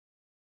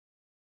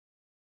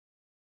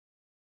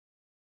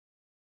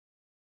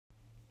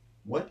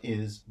What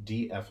is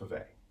df of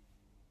a?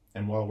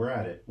 And while we're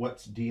at it,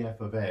 what's df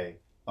of a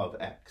of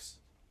x?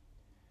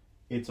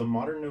 It's a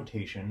modern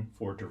notation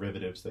for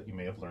derivatives that you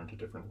may have learned a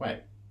different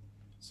way.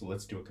 So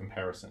let's do a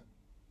comparison.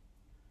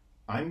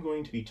 I'm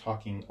going to be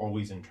talking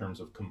always in terms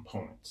of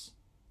components,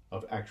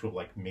 of actual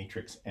like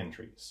matrix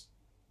entries.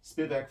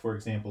 Spivak, for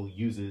example,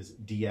 uses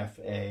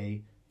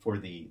dfa for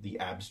the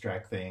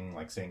abstract thing,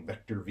 like saying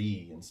vector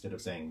v instead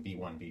of saying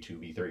v1,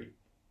 v2, v3.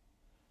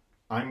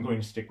 I'm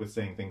going to stick with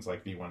saying things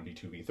like v1,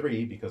 v2,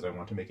 v3 because I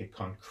want to make it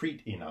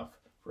concrete enough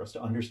for us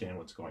to understand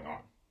what's going on.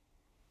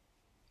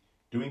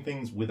 Doing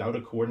things without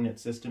a coordinate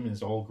system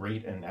is all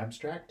great and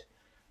abstract,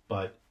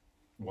 but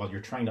while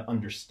you're trying to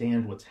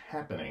understand what's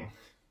happening,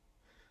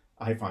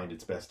 I find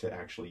it's best to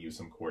actually use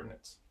some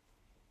coordinates.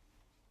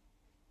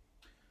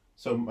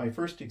 So my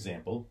first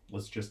example,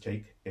 let's just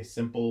take a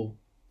simple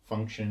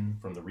function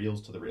from the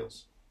reals to the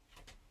reals.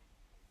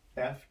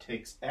 F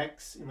takes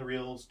x in the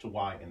reals to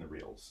y in the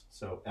reals.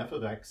 So f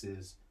of x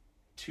is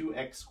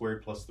 2x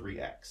squared plus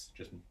 3x.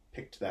 Just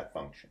picked that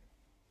function.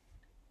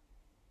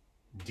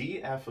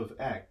 df of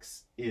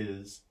x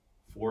is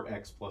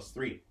 4x plus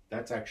 3.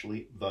 That's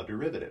actually the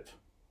derivative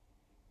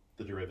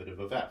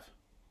of f.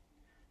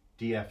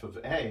 df of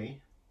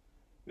a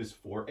is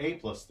 4a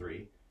plus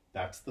 3.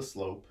 That's the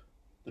slope,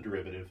 the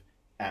derivative,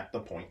 at the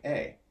point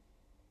a.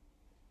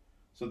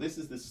 So this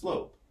is the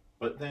slope.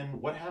 But then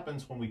what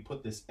happens when we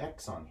put this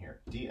x on here?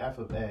 df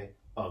of a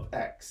of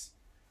x.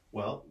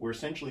 Well, we're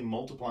essentially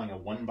multiplying a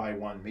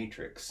 1-by-1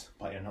 matrix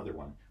by another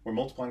one. We're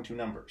multiplying two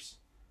numbers.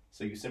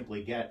 So you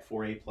simply get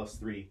 4a plus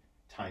 3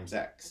 times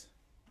x.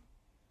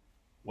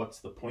 What's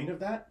the point of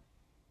that?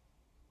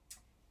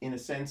 In a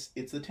sense,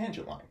 it's the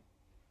tangent line,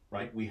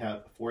 right? We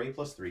have 4a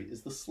plus 3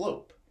 is the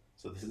slope.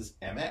 So this is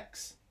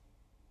mx.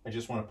 I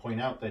just want to point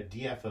out that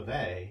df of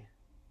a,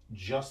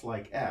 just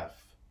like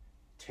f,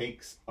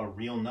 takes a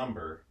real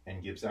number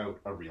and gives out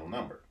a real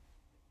number.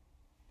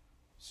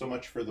 So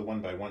much for the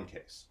 1-by-1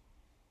 case.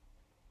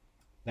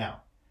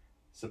 Now,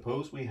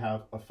 suppose we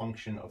have a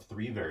function of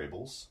 3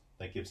 variables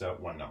that gives out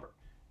one number.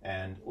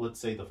 And let's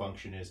say the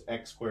function is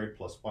x squared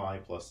plus y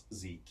plus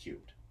z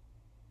cubed.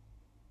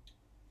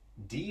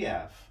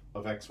 df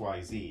of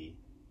xyz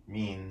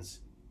means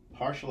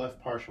partial f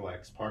partial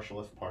x, partial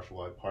f partial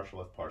y,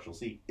 partial f partial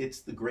z. It's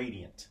the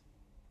gradient.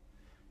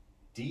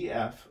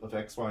 df of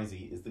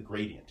xyz is the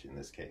gradient in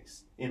this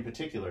case. In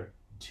particular,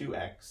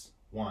 2x,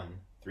 1,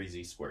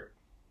 3z squared.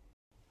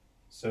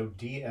 So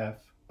df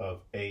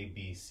of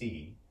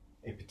ABC,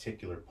 a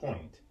particular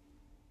point,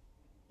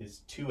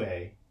 is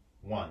 2a,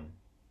 1,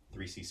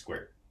 3c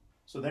squared.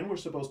 So then we're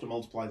supposed to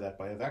multiply that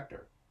by a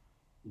vector.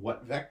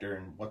 What vector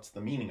and what's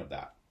the meaning of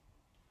that?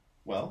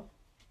 Well,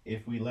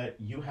 if we let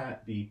u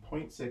hat be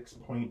 0.6,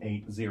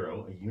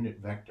 0.80, a unit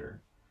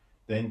vector,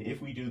 then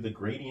if we do the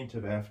gradient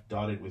of f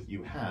dotted with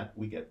u hat,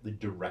 we get the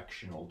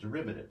directional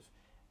derivative,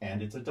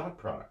 and it's a dot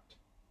product.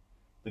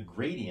 The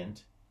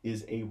gradient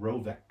is a row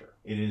vector.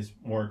 It is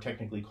more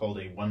technically called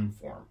a one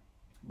form,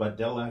 but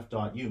del f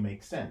dot u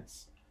makes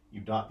sense. You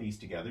dot these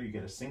together, you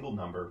get a single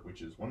number,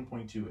 which is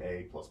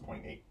 1.2a plus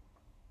 0.8.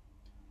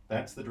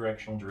 That's the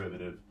directional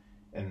derivative,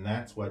 and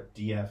that's what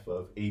df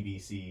of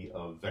abc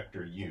of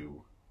vector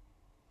u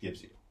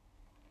gives you.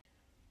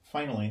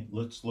 Finally,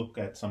 let's look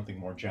at something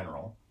more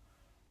general.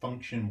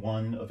 Function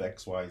 1 of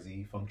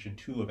xyz, function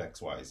 2 of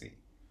xyz,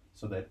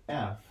 so that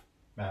f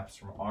maps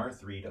from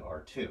R3 to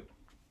R2.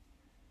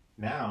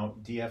 Now,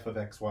 df of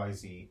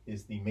xyz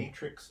is the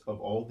matrix of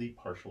all the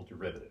partial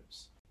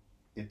derivatives.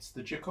 It's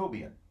the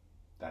Jacobian.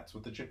 That's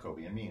what the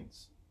Jacobian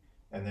means.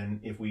 And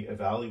then if we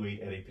evaluate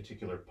at a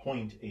particular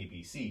point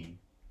ABC,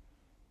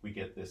 we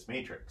get this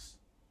matrix.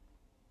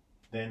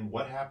 Then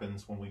what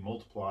happens when we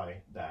multiply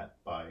that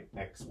by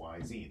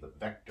xyz, the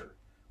vector?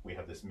 We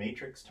have this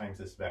matrix times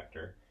this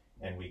vector,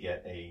 and we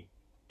get a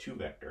 2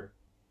 vector.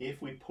 If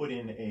we put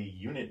in a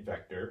unit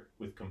vector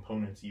with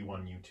components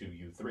u1,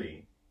 u2,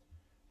 u3,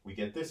 we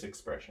get this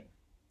expression.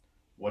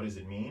 What does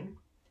it mean?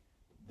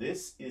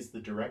 This is the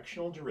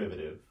directional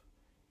derivative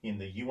in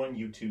the u1,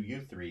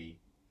 u2, u3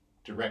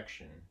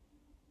 direction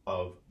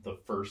of the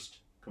first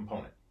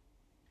component.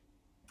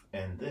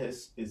 And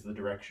this is the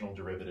directional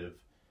derivative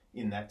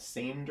in that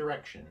same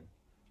direction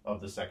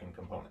of the second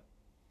component.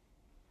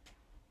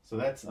 So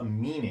that's a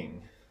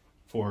meaning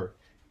for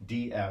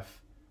df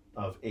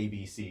of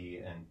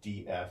ABC and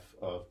df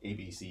of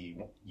ABC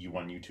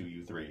u1,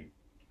 u2, u3.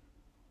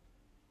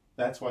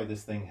 That's why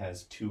this thing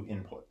has two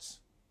inputs.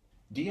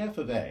 df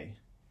of A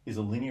is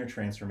a linear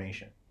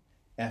transformation.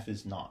 F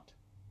is not.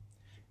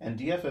 And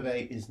df of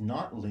A is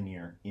not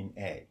linear in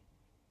A.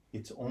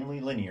 It's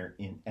only linear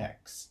in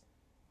X,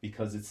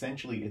 because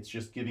essentially it's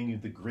just giving you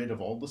the grid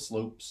of all the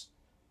slopes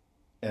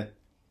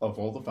of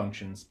all the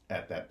functions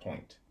at that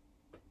point.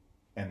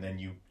 And then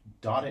you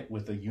dot it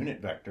with a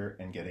unit vector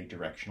and get a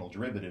directional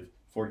derivative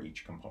for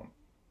each component.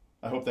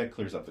 I hope that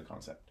clears up the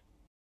concept.